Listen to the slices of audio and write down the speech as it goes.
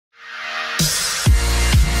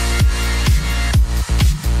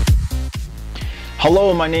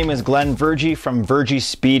Hello, my name is Glenn Vergy from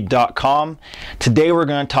vergyspeed.com. Today we're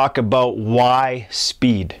going to talk about why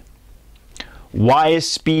speed. Why is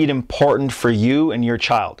speed important for you and your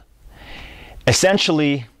child?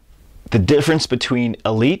 Essentially, the difference between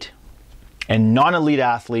elite and non-elite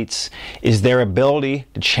athletes is their ability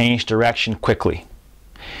to change direction quickly.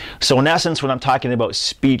 So in essence, when I'm talking about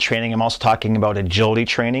speed training, I'm also talking about agility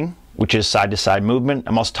training, which is side-to-side movement.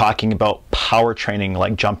 I'm also talking about power training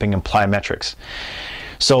like jumping and plyometrics.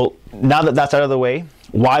 So now that that's out of the way,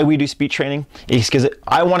 why we do speed training is because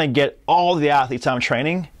I want to get all the athletes I'm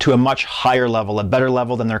training to a much higher level, a better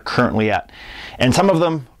level than they're currently at. And some of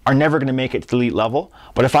them are never going to make it to the elite level,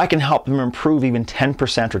 but if I can help them improve even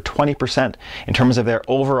 10% or 20% in terms of their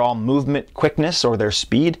overall movement quickness or their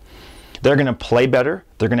speed, they're going to play better,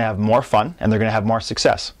 they're going to have more fun, and they're going to have more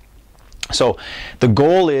success. So the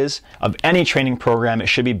goal is of any training program, it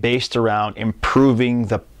should be based around improving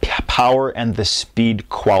the power and the speed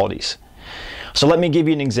qualities. So let me give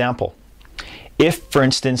you an example. If, for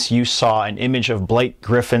instance, you saw an image of Blake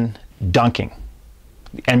Griffin dunking,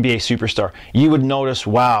 the NBA superstar, you would notice,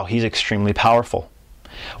 wow, he's extremely powerful.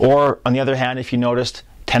 Or on the other hand, if you noticed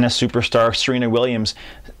tennis superstar Serena Williams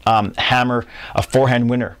hammer a forehand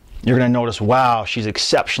winner, you're going to notice, wow, she's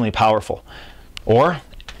exceptionally powerful. Or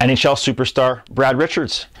NHL superstar Brad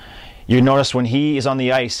Richards. You notice when he is on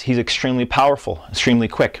the ice, he's extremely powerful, extremely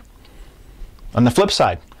quick. On the flip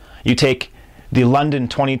side, you take the London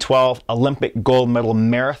 2012 Olympic gold medal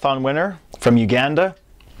marathon winner from Uganda.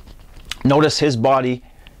 Notice his body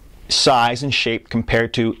size and shape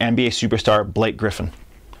compared to NBA superstar Blake Griffin.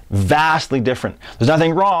 Vastly different. There's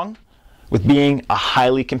nothing wrong with being a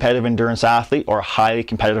highly competitive endurance athlete or a highly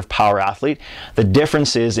competitive power athlete. The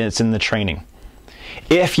difference is it's in the training.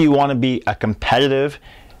 If you want to be a competitive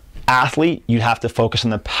athlete, you have to focus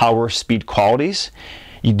on the power speed qualities.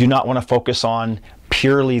 You do not want to focus on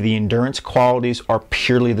purely the endurance qualities or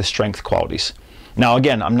purely the strength qualities. Now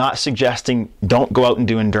again, I'm not suggesting don't go out and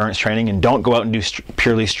do endurance training and don't go out and do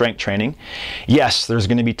purely strength training. Yes, there's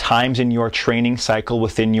going to be times in your training cycle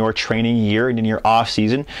within your training year and in your off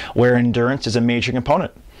season where endurance is a major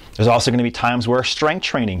component. There's also going to be times where strength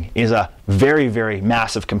training is a very, very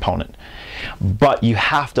massive component. But you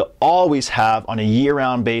have to always have, on a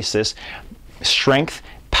year-round basis, strength,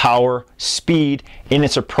 power, speed in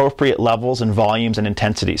its appropriate levels and volumes and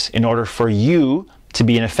intensities in order for you to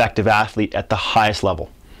be an effective athlete at the highest level.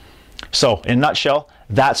 So, in a nutshell,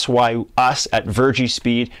 that's why us at Vergy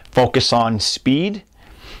Speed focus on speed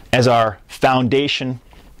as our foundation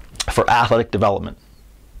for athletic development.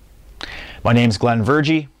 My name is Glenn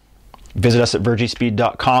Vergy. Visit us at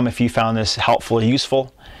vergyspeed.com if you found this helpful or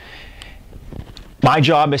useful. My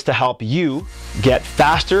job is to help you get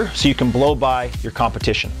faster so you can blow by your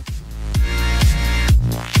competition.